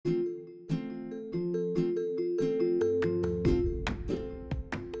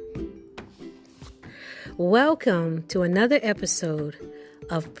Welcome to another episode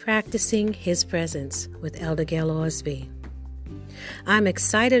of Practicing His Presence with Elder Gail Osby. I'm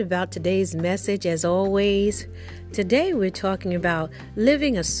excited about today's message as always. Today we're talking about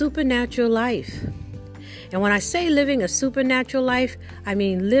living a supernatural life. And when I say living a supernatural life, I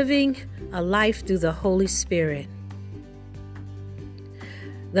mean living a life through the Holy Spirit.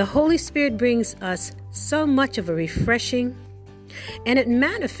 The Holy Spirit brings us so much of a refreshing, and it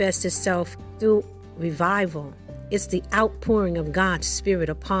manifests itself through revival. It's the outpouring of God's Spirit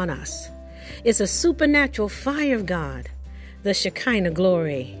upon us. It's a supernatural fire of God, the Shekinah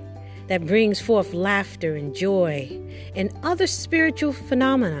glory, that brings forth laughter and joy and other spiritual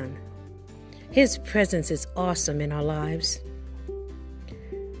phenomena. His presence is awesome in our lives.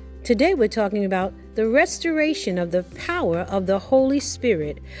 Today we're talking about the restoration of the power of the Holy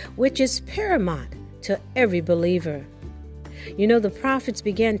Spirit, which is paramount to every believer. You know, the prophets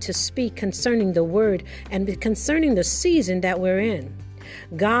began to speak concerning the word and concerning the season that we're in.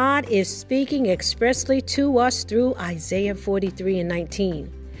 God is speaking expressly to us through Isaiah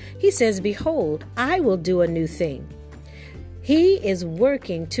 43:19. He says, "Behold, I will do a new thing." He is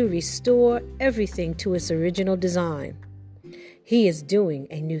working to restore everything to its original design. He is doing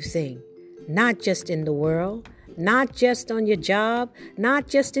a new thing, not just in the world, not just on your job, not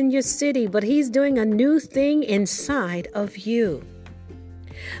just in your city, but He's doing a new thing inside of you.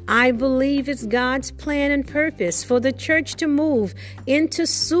 I believe it's God's plan and purpose for the church to move into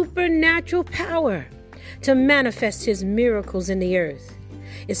supernatural power, to manifest His miracles in the earth.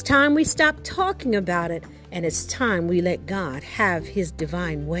 It's time we stop talking about it, and it's time we let God have His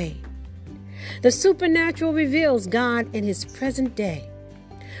divine way. The supernatural reveals God in His present day.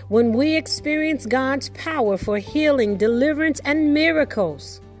 When we experience God's power for healing, deliverance, and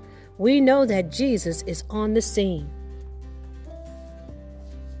miracles, we know that Jesus is on the scene.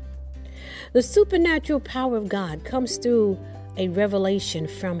 The supernatural power of God comes through a revelation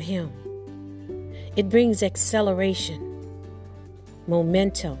from Him. It brings acceleration,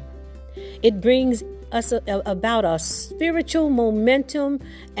 momentum. It brings us about a spiritual momentum,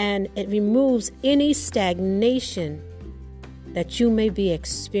 and it removes any stagnation that you may be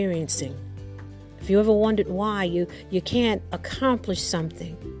experiencing. If you ever wondered why you can't accomplish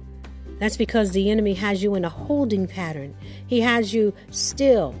something, that's because the enemy has you in a holding pattern. He has you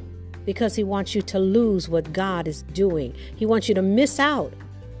still because he wants you to lose what God is doing. He wants you to miss out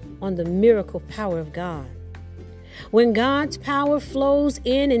on the miracle power of God. When God's power flows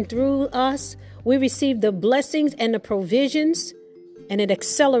in and through us, we receive the blessings and the provisions, and it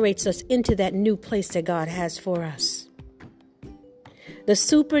accelerates us into that new place that God has for us. The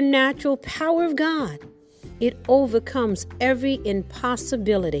supernatural power of God, it overcomes every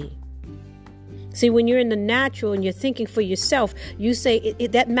impossibility. See, when you're in the natural and you're thinking for yourself, you say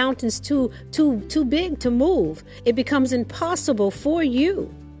that mountain's too big to move. It becomes impossible for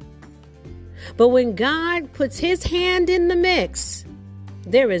you. But when God puts His hand in the mix,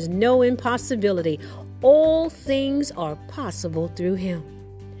 there is no impossibility. All things are possible through Him.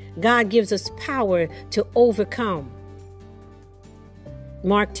 God gives us power to overcome.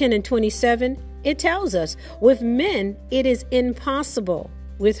 Mark 10:27, it tells us, with men it is impossible.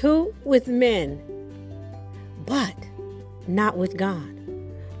 With who? With men. But not with God.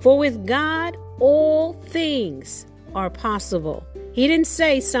 For with God all things are possible. He didn't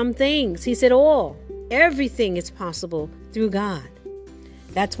say some things. He said all. Everything is possible through God.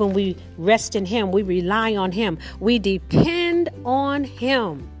 That's when we rest in Him. We rely on Him. We depend on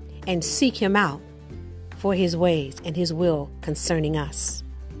Him and seek Him out for His ways and His will concerning us.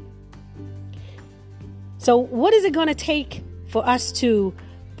 So what is it going to take for us to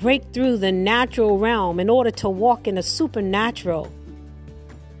break through the natural realm in order to walk in the supernatural?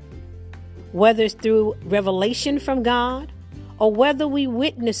 Whether it's through revelation from God, or whether we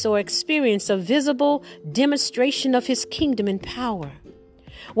witness or experience a visible demonstration of His kingdom and power.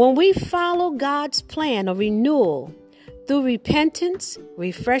 When we follow God's plan of renewal through repentance,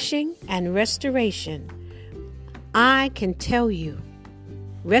 refreshing, and restoration, I can tell you,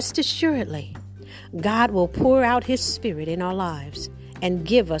 rest assuredly, God will pour out His Spirit in our lives and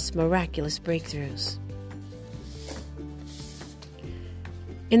give us miraculous breakthroughs.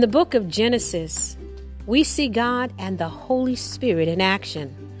 In the book of Genesis, we see God and the Holy Spirit in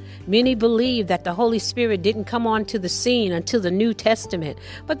action. Many believe that the Holy Spirit didn't come onto the scene until the New Testament,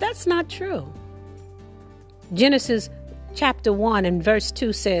 but that's not true. Genesis chapter 1 and verse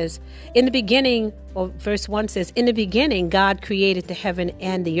 2 says, in the beginning, or verse 1 says, in the beginning God created the heaven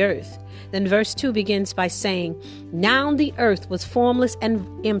and the earth. Then verse 2 begins by saying, now the earth was formless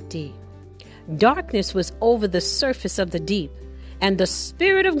and empty. Darkness was over the surface of the deep, and the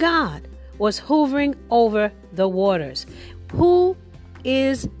Spirit of God was hovering over the waters. Who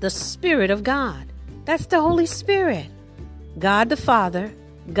is the Spirit of God? That's the Holy Spirit. God the Father,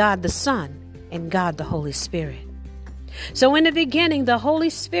 God the Son, and God the Holy Spirit. So in the beginning, the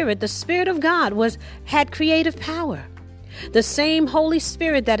Holy Spirit, the Spirit of God, had creative power. The same Holy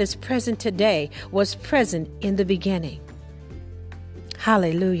Spirit that is present today was present in the beginning.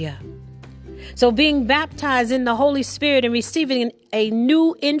 Hallelujah. So being baptized in the Holy Spirit and receiving a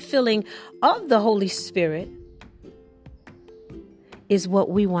new infilling of the Holy Spirit is what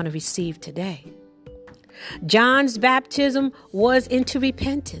we want to receive today. John's baptism was into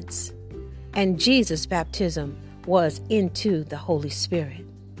repentance, and Jesus' baptism was into the Holy Spirit.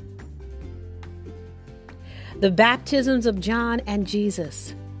 The baptisms of John and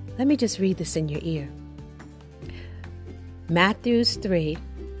Jesus. Let me just read this in your ear. Matthew 3,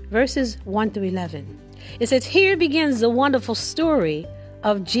 verses 1 through 11. It says, "Here begins the wonderful story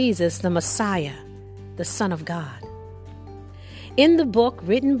of Jesus, the Messiah, the Son of God. In the book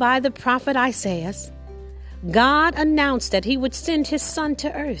written by the prophet Isaiah, God announced that he would send his Son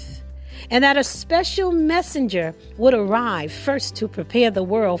to earth, and that a special messenger would arrive first to prepare the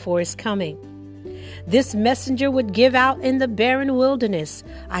world for his coming. This messenger would give out in the barren wilderness,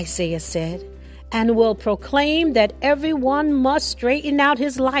 Isaiah said, and will proclaim that everyone must straighten out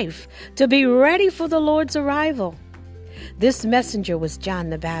his life to be ready for the Lord's arrival. This messenger was John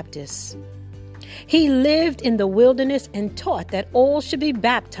the Baptist. He lived in the wilderness and taught that all should be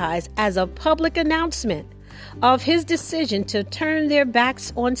baptized as a public announcement of his decision to turn their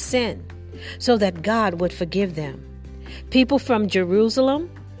backs on sin so that God would forgive them. People from Jerusalem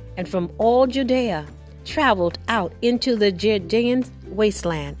and from all Judea traveled out into the Judean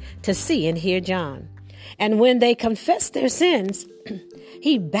wasteland to see and hear John. And when they confessed their sins,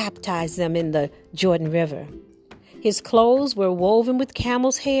 he baptized them in the Jordan River. His clothes were woven with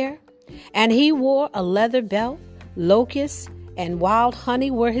camel's hair, and he wore a leather belt. Locusts and wild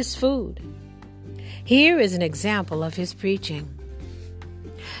honey were his food. Here is an example of his preaching.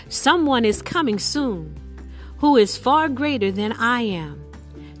 Someone is coming soon who is far greater than I am,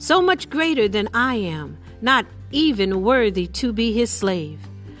 so much greater than I am, not even worthy to be his slave.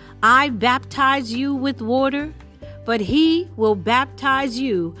 I baptize you with water, but he will baptize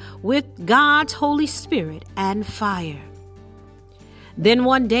you with God's Holy Spirit and fire." Then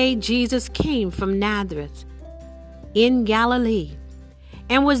one day Jesus came from Nazareth in Galilee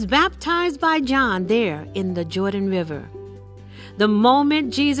and was baptized by John there in the Jordan River. The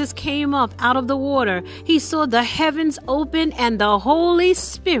moment Jesus came up out of the water, he saw the heavens open and the Holy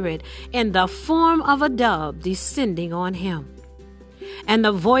Spirit in the form of a dove descending on him. And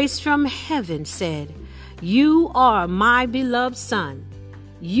the voice from heaven said, "You are my beloved Son.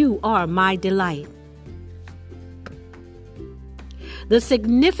 You are my delight." The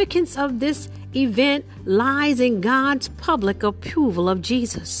significance of this event lies in God's public approval of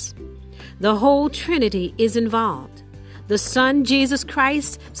Jesus. The whole Trinity is involved. The Son, Jesus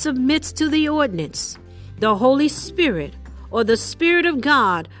Christ, submits to the ordinance. The Holy Spirit, or the Spirit of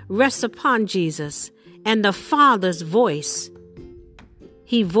God, rests upon Jesus, and the Father's voice,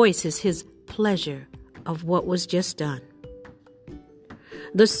 he voices his pleasure of what was just done.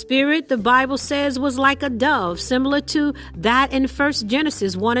 The Spirit, the Bible says, was like a dove, similar to that in 1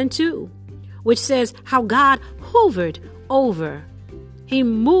 Genesis 1 and 2, which says how God hovered over. He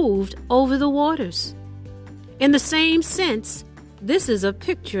moved over the waters. In the same sense, this is a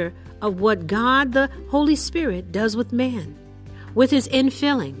picture of what God, the Holy Spirit, does with man, with his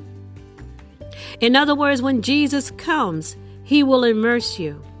infilling. In other words, when Jesus comes, he will immerse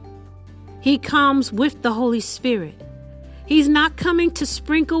you. He comes with the Holy Spirit. He's not coming to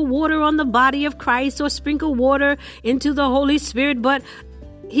sprinkle water on the body of Christ or sprinkle water into the Holy Spirit, but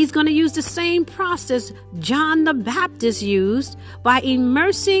he's going to use the same process John the Baptist used by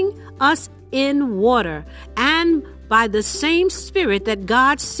immersing us in water, and by the same Spirit that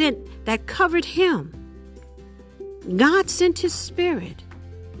God sent that covered him. God sent his Spirit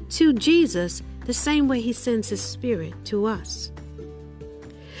to Jesus the same way he sends his Spirit to us.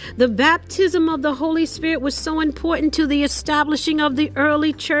 The baptism of the Holy Spirit was so important to the establishing of the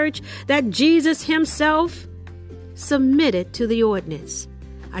early church that Jesus himself submitted to the ordinance.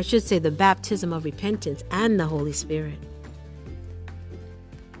 I should say the baptism of repentance and the Holy Spirit.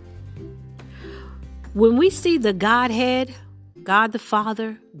 When we see the Godhead, God the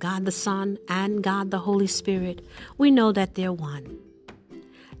Father, God the Son, and God the Holy Spirit, we know that they're one.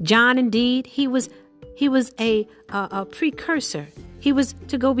 John, indeed, he was a precursor. He was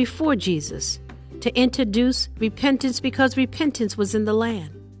to go before Jesus to introduce repentance, because repentance was in the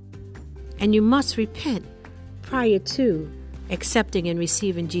land. And you must repent prior to accepting and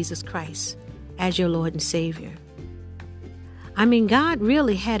receiving Jesus Christ. as your Lord and Savior. I mean, God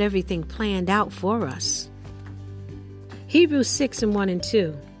really had everything planned out for us. Hebrews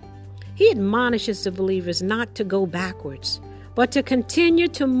 6:1-2. He admonishes the believers not to go backwards, but to continue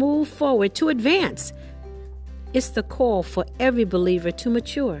to move forward, to advance. It's the call for every believer to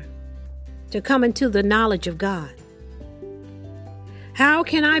mature, to come into the knowledge of God. How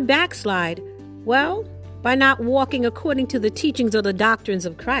can I backslide? Well, by not walking according to the teachings or the doctrines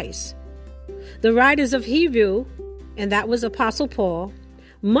of Christ. The writers of Hebrew, and that was Apostle Paul,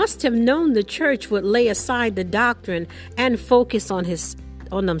 must have known the church would lay aside the doctrine and focus on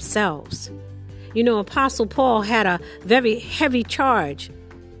themselves. You know, Apostle Paul had a very heavy charge.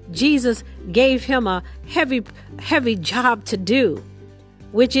 Jesus gave him a heavy job to do,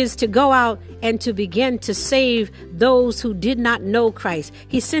 which is to go out and to begin to save those who did not know Christ.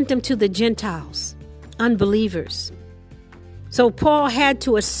 He sent them to the Gentiles, unbelievers. So Paul had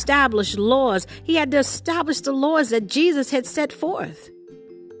to establish laws. He had to establish the laws that Jesus had set forth.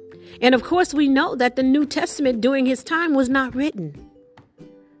 And of course, we know that the New Testament during his time was not written.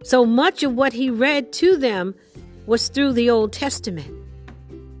 So much of what he read to them was through the Old Testament.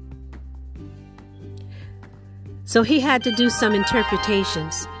 So he had to do some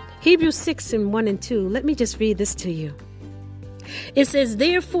interpretations. Hebrews 6:1-2. Let me just read this to you. It says,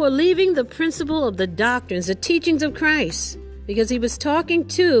 therefore, leaving the principle of the doctrines, the teachings of Christ, because he was talking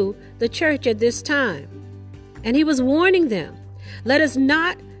to the church at this time, and he was warning them, let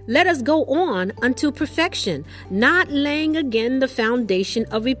us go on unto perfection, not laying again the foundation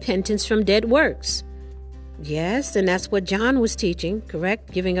of repentance from dead works. Yes, and that's what John was teaching,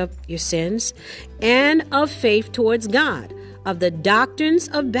 correct? Giving up your sins, and of faith towards God, of the doctrines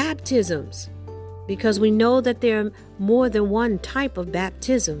of baptisms, because we know that there are more than one type of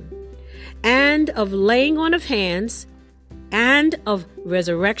baptism, and of laying on of hands, and of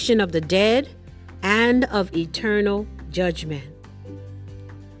resurrection of the dead, and of eternal judgment.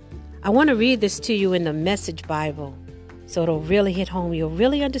 I want to read this to you in the Message Bible, so it'll really hit home. You'll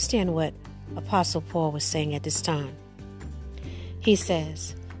really understand what Apostle Paul was saying at this time. He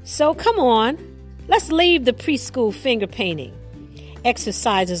says, so come on, let's leave the preschool finger painting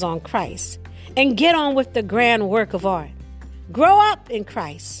exercises on Christ and get on with the grand work of art. Grow up in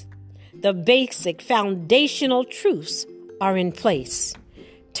Christ. The basic foundational truths are in place.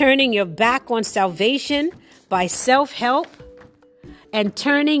 Turning your back on salvation by self-help and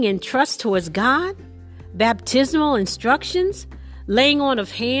turning in trust towards God, baptismal instructions, laying on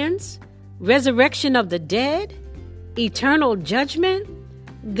of hands, resurrection of the dead, eternal judgment,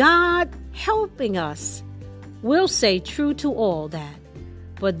 God helping us. We'll say true to all that,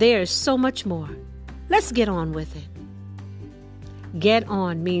 but there's so much more. Let's get on with it. Get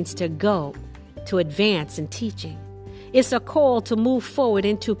on means to go, to advance in teaching. It's a call to move forward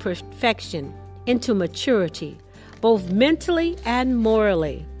into perfection, into maturity, both mentally and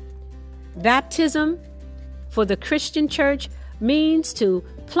morally. Baptism for the Christian church means to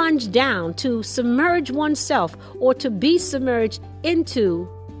plunge down, to submerge oneself, or to be submerged into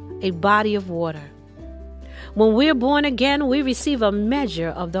a body of water. When we're born again, we receive a measure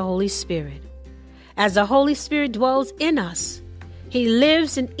of the Holy Spirit. As the Holy Spirit dwells in us, He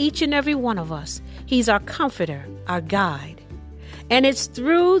lives in each and every one of us. He's our comforter, our guide. And it's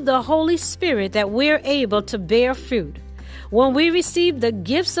through the Holy Spirit that we're able to bear fruit. When we receive the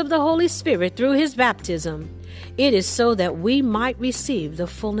gifts of the Holy Spirit through His baptism, it is so that we might receive the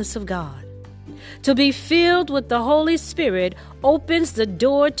fullness of God. To be filled with the Holy Spirit opens the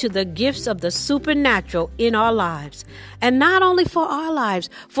door to the gifts of the supernatural in our lives. And not only for our lives,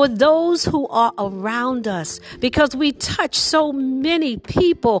 for those who are around us, because we touch so many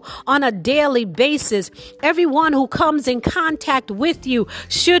people on a daily basis. Everyone who comes in contact with you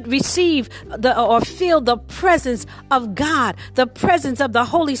should receive or feel the presence of God, the presence of the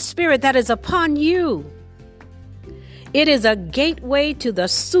Holy Spirit that is upon you. It is a gateway to the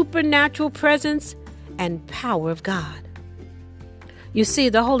supernatural presence and power of God. You see,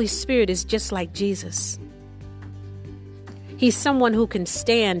 the Holy Spirit is just like Jesus. He's someone who can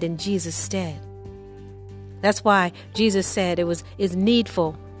stand in Jesus' stead. That's why Jesus said it's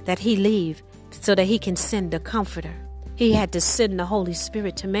needful that He leave so that He can send a comforter. He had to send the Holy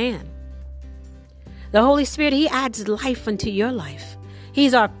Spirit to man. The Holy Spirit, He adds life unto your life.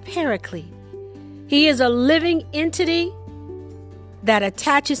 He's our paraclete. He is a living entity that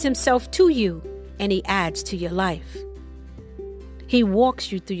attaches Himself to you, and He adds to your life. He walks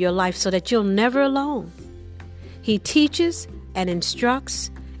you through your life so that you're never alone. He teaches and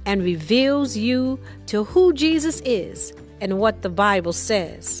instructs and reveals you to who Jesus is and what the Bible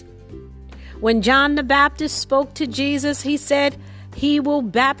says. When John the Baptist spoke to Jesus, he said, He will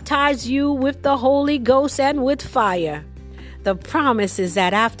baptize you with the Holy Ghost and with fire. The promise is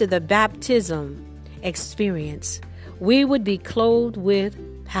that after the baptism experience, we would be clothed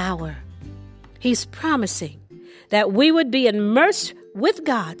with power. He's promising that we would be immersed with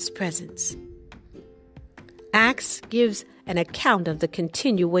God's presence. Acts gives an account of the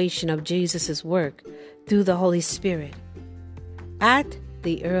continuation of Jesus' work through the Holy Spirit. At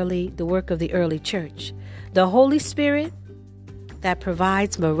the work of the early church, the Holy Spirit that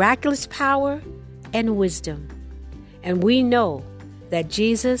provides miraculous power and wisdom. And we know that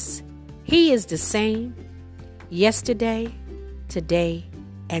Jesus, He is the same yesterday, today,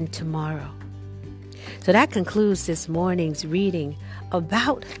 and tomorrow. So that concludes this morning's reading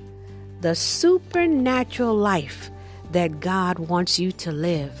about the supernatural life that God wants you to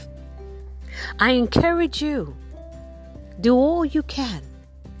live. I encourage you, do all you can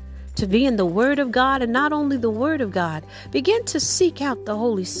to be in the Word of God, and not only the Word of God, begin to seek out the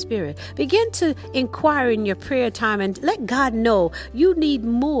Holy Spirit. Begin to inquire in your prayer time and let God know you need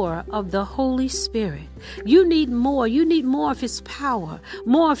more of the Holy Spirit. You need more. You need more of His power,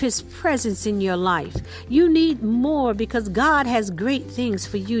 more of His presence in your life. You need more because God has great things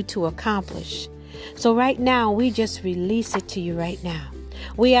for you to accomplish. So right now, we just release it to you right now.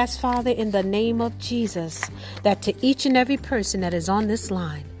 We ask, Father, in the name of Jesus, that to each and every person that is on this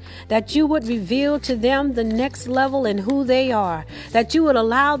line, that you would reveal to them the next level in who they are, that you would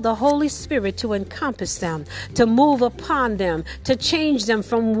allow the Holy Spirit to encompass them, to move upon them, to change them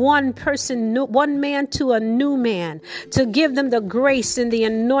from one man to a new man, to give them the grace and the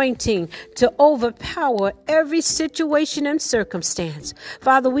anointing to overpower every situation and circumstance.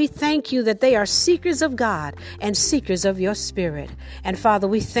 Father, we thank you that they are seekers of God and seekers of your Spirit. And Father,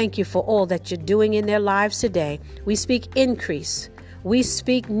 we thank you for all that you're doing in their lives today. We speak increase. We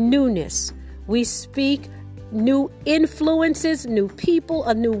speak newness. We speak new influences, new people,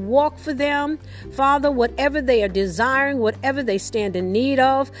 a new walk for them. Father, whatever they are desiring, whatever they stand in need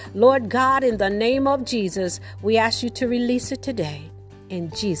of, Lord God, in the name of Jesus, we ask you to release it today.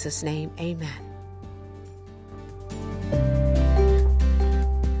 In Jesus' name, amen.